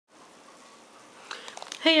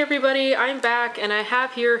Hey everybody, I'm back and I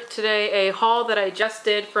have here today a haul that I just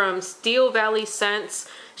did from Steel Valley Scents.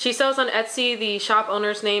 She sells on Etsy. The shop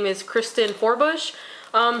owner's name is Kristen.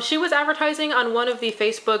 She was advertising on one of the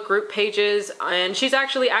Facebook group pages, and she's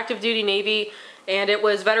actually active duty Navy, and it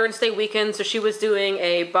was Veterans Day weekend, so she was doing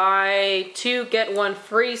a buy two get one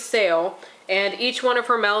free sale. And each one of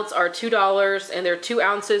her melts are $2, and there are 2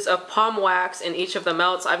 ounces of palm wax in each of the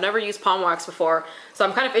melts. I've never used palm wax before, so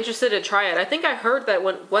I'm kind of interested to try it. I think I heard that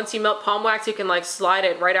once you melt palm wax, you can like slide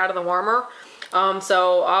it right out of the warmer.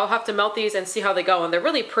 So I'll have to melt these and see how they go. And they're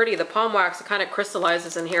really pretty. The palm wax kind of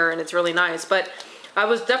crystallizes in here, and it's really nice. But I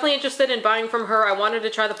was definitely interested in buying from her. I wanted to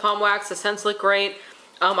try the palm wax. The scents look great.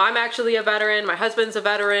 I'm actually a veteran. My husband's a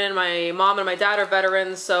veteran. My mom and my dad are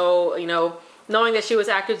veterans. So, you know, knowing that she was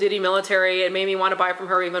active duty military, it made me want to buy from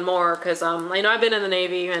her even more because I know I've been in the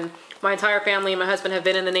Navy, and my entire family and my husband have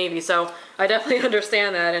been in the Navy, so I definitely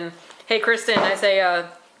understand that. And hey Kristen, I say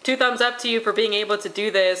 2 thumbs up to you for being able to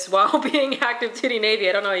do this while being active duty Navy.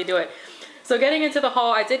 I don't know how you do it. So getting into the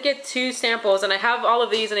haul, I did get 2 samples, and I have all of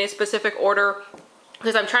these in a specific order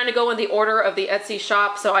because I'm trying to go in the order of the Etsy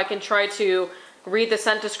shop so I can try to read the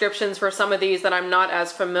scent descriptions for some of these that I'm not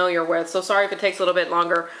as familiar with. So sorry if it takes a little bit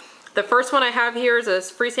longer. The first one I have here is a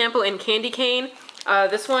free sample in Candy Cane.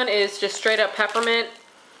 This one is just straight up peppermint,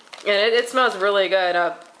 and it smells really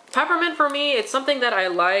good. Peppermint for me, it's something that I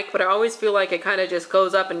like, but I always feel like it kind of just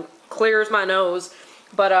goes up and clears my nose.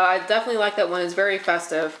 But I definitely like that one. It's very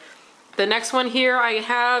festive. The next one here I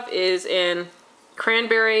have is in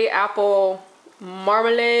Cranberry Apple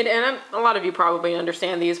Marmalade, and a lot of you probably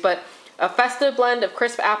understand these, but a festive blend of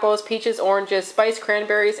crisp apples, peaches, oranges, spiced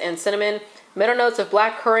cranberries, and cinnamon. Middle notes of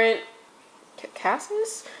black currant,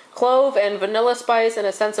 cassis, clove, and vanilla spice, and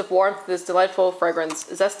a sense of warmth to this delightful fragrance.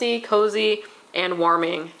 Zesty, cozy, and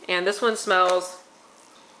warming. And this one smells,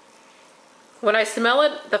 when I smell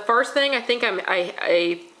it, the first thing I think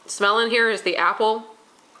I smell in here is the apple.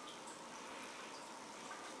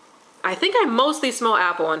 I think I mostly smell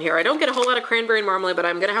apple in here. I don't get a whole lot of cranberry and marmalade, but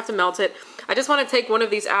I'm going to have to melt it. I just want to take one of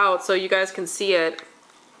these out so you guys can see it.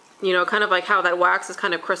 You know, kind of like how that wax is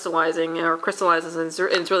kind of crystallizing, or crystallizes, and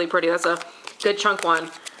it's really pretty. That's a good chunk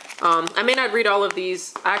one. I may not read all of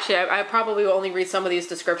these. Actually, I probably will only read some of these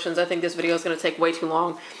descriptions. I think this video is going to take way too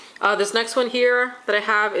long. This next one here that I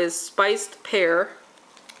have is Spiced Pear.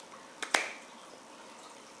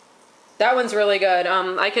 That one's really good.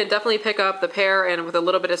 I can definitely pick up the pear and with a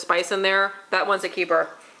little bit of spice in there. That one's a keeper.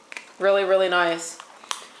 Really, really nice.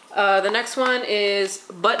 The next one is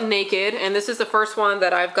Butt Naked, and this is the first one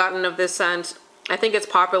that I've gotten of this scent. I think it's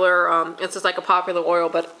popular. It's just like a popular oil,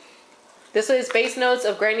 but this is base notes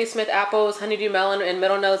of Granny Smith apples, honeydew melon, and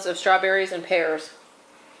middle notes of strawberries and pears.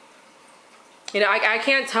 You know, I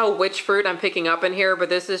can't tell which fruit I'm picking up in here, but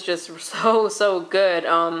this is just so good.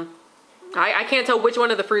 I can't tell which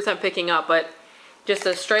one of the fruits I'm picking up, but just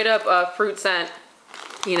a straight up fruit scent.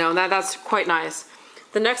 You know, that's quite nice.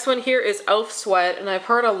 The next one here is Elf Sweat, and I've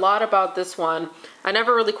heard a lot about this one. I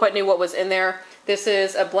never really quite knew what was in there. This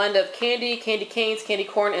is a blend of candy canes, candy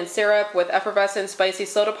corn, and syrup with effervescent, spicy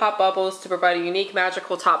soda pop bubbles to provide a unique,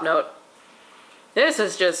 magical top note. This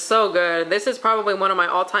is just so good. This is probably one of my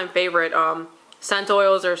all-time favorite scent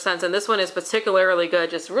oils or scents, and this one is particularly good,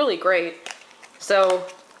 just really great. So,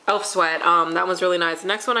 Elf Sweat, that one's really nice. The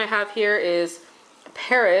next one I have here is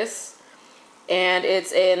Paris, and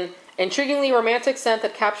it's an intriguingly romantic scent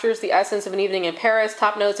that captures the essence of an evening in Paris.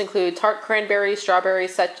 Top notes include tart cranberry, strawberry,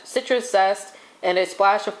 citrus zest, and a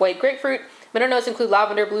splash of white grapefruit. Middle notes include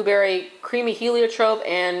lavender, blueberry, creamy heliotrope,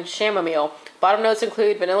 and chamomile. Bottom notes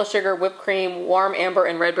include vanilla sugar, whipped cream, warm amber,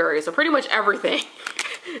 and red berries. So pretty much everything.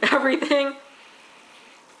 Everything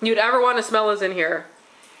you'd ever want to smell is in here.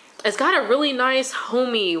 It's got a really nice,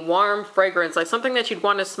 homey, warm fragrance, like something that you'd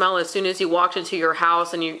want to smell as soon as you walked into your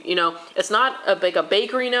house. And you know, it's not like a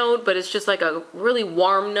bakery note, but it's just like a really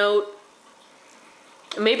warm note.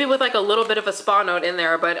 Maybe with like a little bit of a spa note in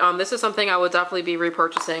there, but this is something I would definitely be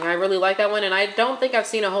repurchasing. I really like that one, and I don't think I've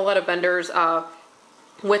seen a whole lot of vendors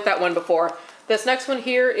with that one before. This next one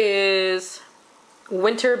here is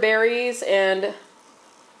Winter Berries, and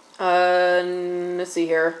let's see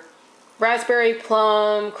here. Raspberry,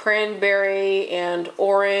 plum, cranberry, and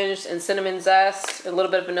orange, and cinnamon zest, a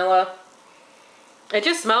little bit of vanilla. It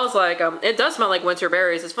just smells like, it does smell like winter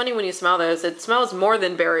berries. It's funny when you smell this. It smells more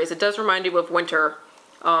than berries. It does remind you of winter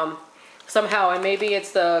somehow, and maybe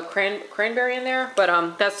it's the cranberry in there,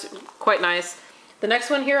 but that's quite nice. The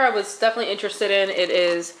next one here I was definitely interested in. It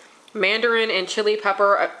is mandarin and chili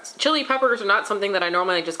pepper. Chili peppers are not something that I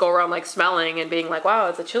normally just go around like smelling and being like, wow,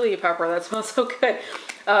 it's a chili pepper. That smells so good.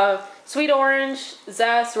 Sweet orange,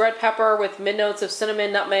 zest, red pepper with mid notes of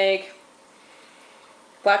cinnamon, nutmeg,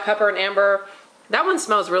 black pepper, and amber. That one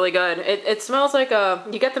smells really good. It smells like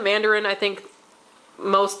you get the mandarin, I think,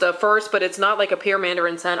 most first, but it's not like a pure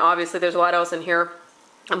mandarin scent. Obviously, there's a lot else in here,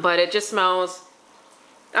 but it just smells,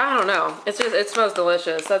 I don't know. It smells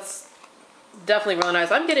delicious. That's definitely really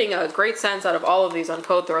nice. I'm getting a great sense out of all of these on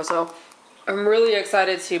cold throw, so I'm really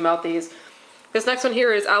excited to melt these. This next one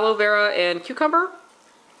here is aloe vera and cucumber.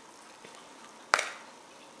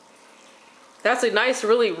 That's a nice,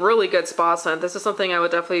 really, really good spa scent. This is something I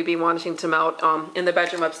would definitely be wanting to melt in the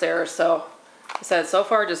bedroom upstairs. So, like I said, so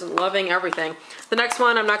far, just loving everything. The next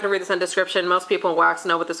one, I'm not going to read this in the description. Most people in wax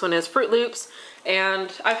know what this one is. Fruit Loops.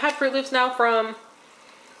 And I've had Fruit Loops now from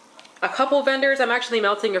a couple vendors. I'm actually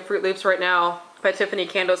melting a Fruit Loops right now by Tiffany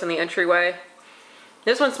Candles in the entryway.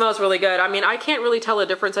 This one smells really good. I mean, I can't really tell a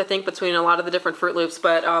difference, I think, between a lot of the different Fruit Loops,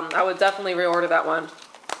 but I would definitely reorder that one.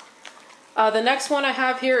 The next one I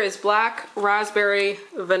have here is Black Raspberry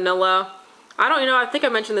Vanilla. I think I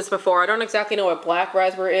mentioned this before. I don't exactly know what black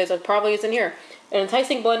raspberry is. It probably is in here. An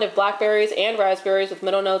enticing blend of blackberries and raspberries with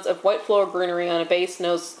middle notes of white floral greenery on a base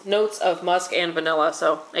notes of musk and vanilla.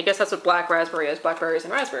 So I guess that's what black raspberry is, blackberries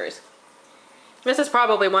and raspberries. This is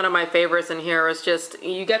probably one of my favorites in here. It's just,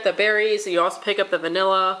 you get the berries, you also pick up the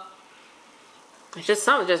vanilla. It's just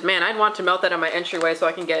something, man, I'd want to melt that on my entryway so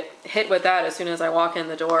I can get hit with that as soon as I walk in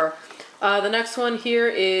the door. The next one here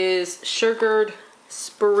is Sugared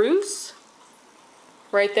Spruce.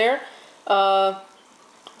 Right there.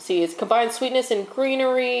 See, it's combined sweetness and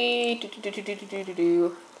greenery.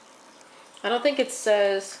 I don't think it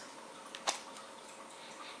says.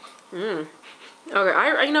 Okay,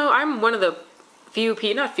 I'm one of the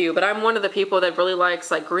I'm one of the people that really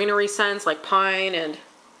likes like greenery scents, like pine, and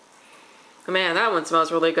man, that one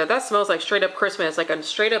smells really good. That smells like straight up Christmas, like a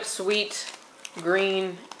straight up sweet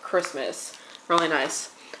green Christmas. Really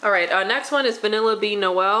nice. All right, next one is Vanilla Bean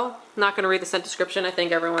Noel. I'm not going to read the scent description. I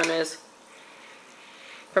think everyone is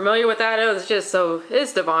familiar with that.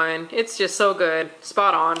 It's divine. It's just so good.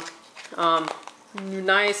 Spot on.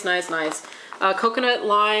 Nice. Coconut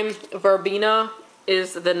Lime Verbena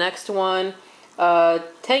is the next one.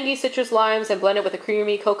 Tangy citrus limes and blended with a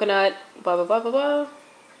creamy coconut. Blah, blah, blah, blah, blah.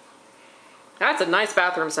 That's a nice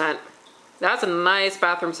bathroom scent. That's a nice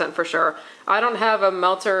bathroom scent for sure. I don't have a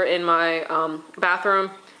melter in my bathroom,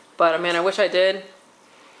 but man, I wish I did.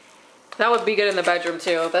 That would be good in the bedroom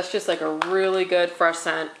too. That's just like a really good fresh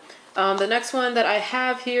scent. The next one that I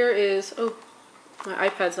have here is, oh, my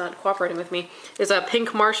iPad's not cooperating with me, is a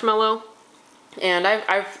Pink Marshmallow. And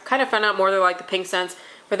I've kind of found out more they like the pink scents.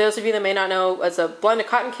 For those of you that may not know, it's a blend of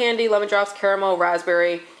cotton candy, lemon drops, caramel,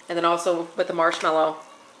 raspberry, and then also with the marshmallow.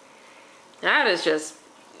 That is just,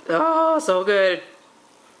 oh, so good.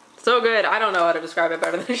 So good. I don't know how to describe it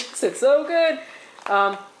better than this. It's so good.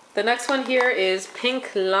 The next one here is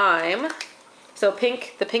Pink Lime. So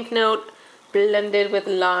the pink note blended with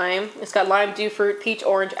lime. It's got lime, dew fruit, peach,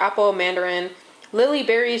 orange, apple, mandarin, lily,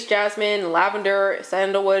 berries, jasmine, lavender,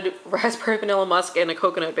 sandalwood, raspberry, vanilla, musk, and a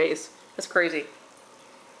coconut base. That's crazy.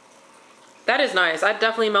 That is nice. I'd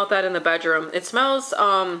definitely melt that in the bedroom. It smells,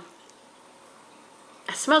 I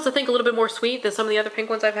think, a little bit more sweet than some of the other pink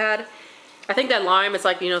ones I've had. I think that lime is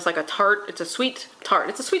like, it's like a tart. It's a sweet tart.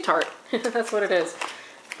 It's a sweet tart. That's what it is.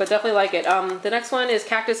 But definitely like it. The next one is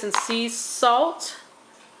Cactus and Sea Salt.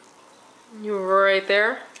 You're right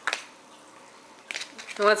there.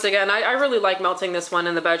 And once again, I really like melting this one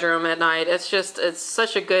in the bedroom at night. It's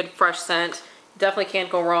such a good fresh scent. Definitely can't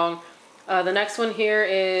go wrong. The next one here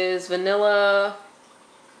is Vanilla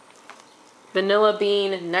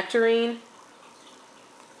Bean Nectarine.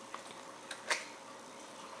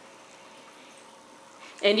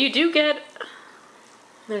 And you do get,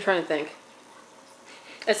 I'm trying to think.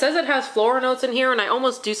 It says it has floral notes in here, and I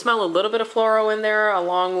almost do smell a little bit of floral in there,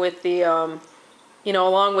 along with the,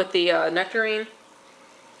 nectarine.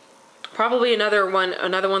 Probably another one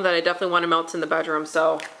that I definitely want to melt in the bedroom.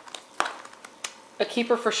 So, a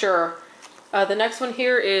keeper for sure. The next one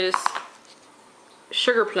here is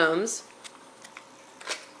Sugar Plums.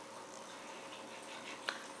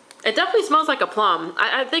 It definitely smells like a plum.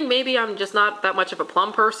 I think maybe I'm just not that much of a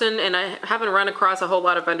plum person, and I haven't run across a whole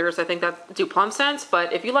lot of vendors I think that do plum scents.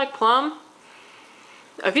 But if you like plum,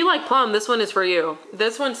 this one is for you.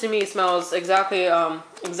 This one to me smells exactly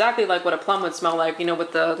like what a plum would smell like,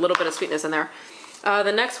 with the little bit of sweetness in there.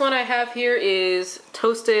 The next one I have here is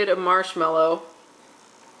Toasted Marshmallow.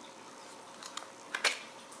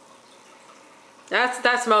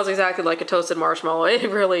 That smells exactly like a toasted marshmallow.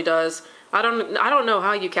 It really does. I don't know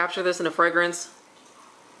how you capture this in a fragrance.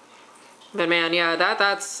 But man, yeah,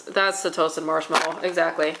 that's the toasted marshmallow.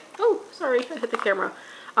 Exactly. Oh, sorry, I hit the camera.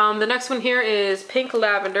 The next one here is pink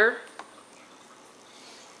lavender.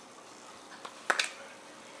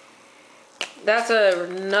 That's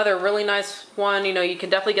another really nice one. You know, you can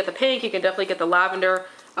definitely get the pink, you can definitely get the lavender.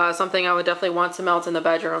 Something I would definitely want to melt in the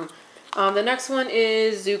bedroom. The next one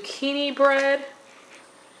is zucchini bread.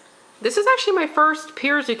 This is actually my first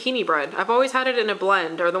pure zucchini bread. I've always had it in a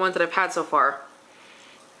blend, or the ones that I've had so far.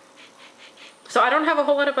 So I don't have a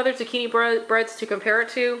whole lot of other zucchini breads to compare it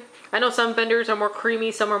to. I know some vendors are more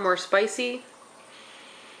creamy, some are more spicy.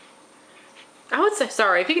 I would say,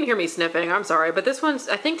 sorry, if you can hear me sniffing, I'm sorry, but this one's,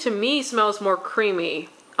 I think to me, smells more creamy.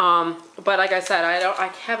 But like I said, I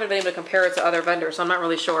haven't been able to compare it to other vendors, so I'm not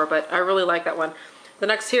really sure, but I really like that one. The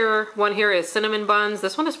next one here is cinnamon buns.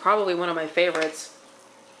 This one is probably one of my favorites.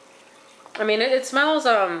 I mean, it smells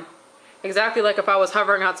exactly like if I was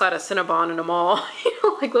hovering outside a Cinnabon in a mall. You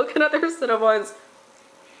know, like looking at their Cinnabons.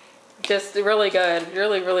 Just really good,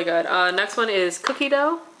 really, really good. Next one is cookie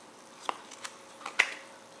dough.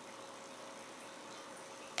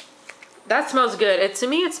 That smells good. To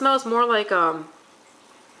me, it smells more like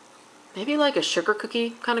maybe like a sugar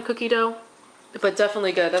cookie kind of cookie dough, but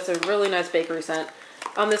definitely good. That's a really nice bakery scent.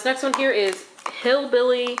 This next one here is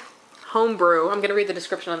Hillbilly Homebrew. I'm gonna read the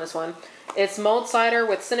description on this one. It's mulled cider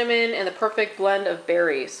with cinnamon and the perfect blend of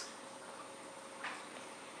berries.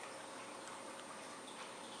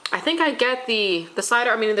 I think I get the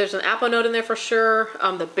cider. I mean, there's an apple note in there for sure.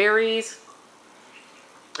 The berries.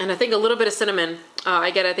 And I think a little bit of cinnamon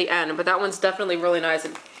I get at the end, but that one's definitely really nice.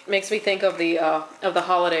 It makes me think of the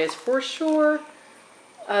holidays for sure.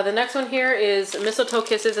 The next one here is Mistletoe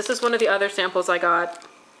Kisses. This is one of the other samples I got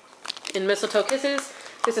in Mistletoe Kisses.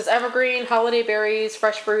 This is evergreen, holiday berries,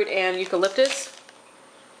 fresh fruit, and eucalyptus.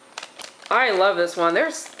 I love this one.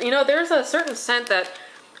 There's a certain scent that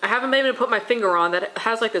I haven't been able to put my finger on that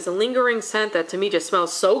has like this lingering scent that to me just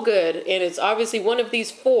smells so good, and it's obviously one of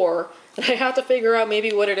these four. And I have to figure out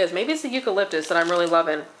maybe what it is. Maybe it's the eucalyptus that I'm really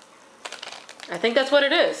loving. I think that's what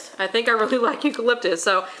it is. I think I really like eucalyptus.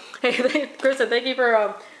 So, hey, Kristen, thank you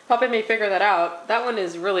for helping me figure that out. That one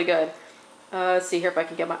is really good. Let's see here if I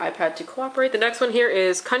can get my iPad to cooperate. The next one here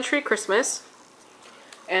is Country Christmas.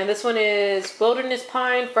 And this one is Wilderness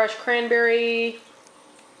Pine, Fresh Cranberry.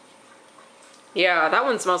 Yeah, that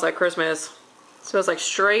one smells like Christmas. It smells like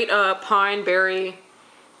straight up pine berry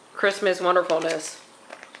Christmas wonderfulness.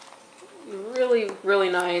 Really, really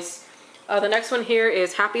nice. The next one here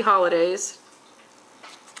is Happy Holidays.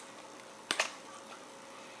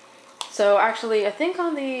 So actually, I think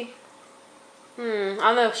on the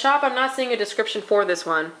shop, I'm not seeing a description for this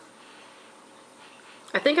one.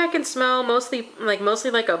 I think I can smell mostly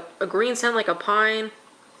like a green scent, like a pine.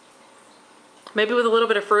 Maybe with a little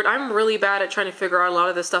bit of fruit. I'm really bad at trying to figure out a lot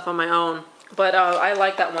of this stuff on my own. But I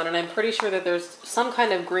like that one, and I'm pretty sure that there's some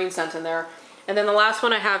kind of green scent in there. And then the last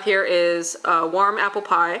one I have here is warm apple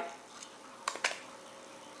pie.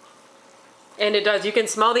 And it does, you can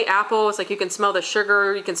smell the apple, it's like you can smell the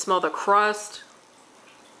sugar, you can smell the crust.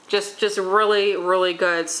 Just really, really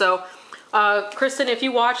good. So, Kristen, if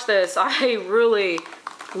you watch this, I really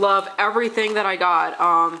love everything that I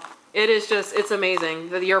got. It's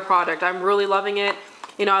amazing, your product. I'm really loving it.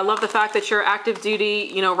 You know, I love the fact that you're active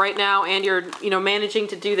duty, you know, right now, and you're, you know, managing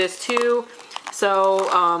to do this too.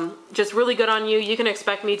 So just really good on you. You can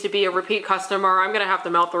expect me to be a repeat customer. I'm gonna have to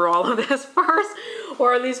melt through all of this first,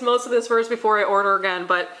 or at least most of this first before I order again.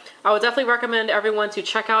 But I would definitely recommend everyone to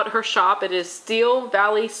check out her shop. It is Steel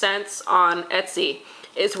Valley Scents on Etsy.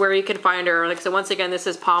 Is where you can find her. Like I said, once again, this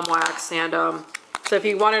is palm wax, and so if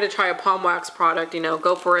you wanted to try a palm wax product, you know,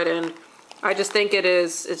 go for it. And I just think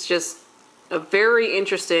it's just a very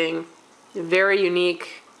interesting, very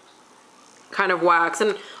unique kind of wax.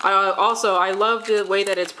 And also I love the way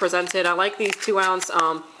that it's presented. I like these 2-ounce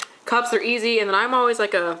cups. They're easy, and then I'm always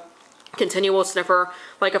like a continual sniffer.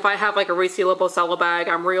 Like if I have like a resealable cello bag,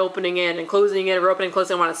 I'm reopening it and closing it, reopening,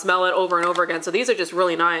 closing. I want to smell it over and over again. So these are just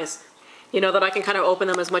really nice, you know, that I can kind of open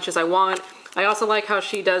them as much as I want. I also like how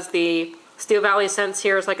she does the Steel Valley Scents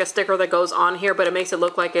here. It's like a sticker that goes on here, but it makes it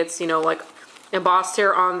look like it's, you know, like embossed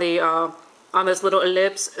here on the on this little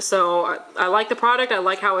ellipse. So I like the product. I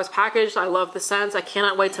like how it's packaged. I love the scents. I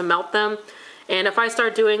cannot wait to melt them. And if I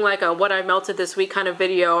start doing like a what I melted this week kind of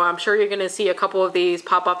video, I'm sure you're going to see a couple of these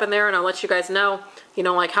pop up in there, and I'll let you guys know, you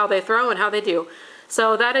know, like how they throw and how they do.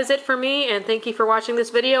 So that is it for me, and thank you for watching this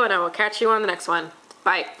video, and I will catch you on the next one.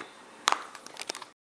 Bye.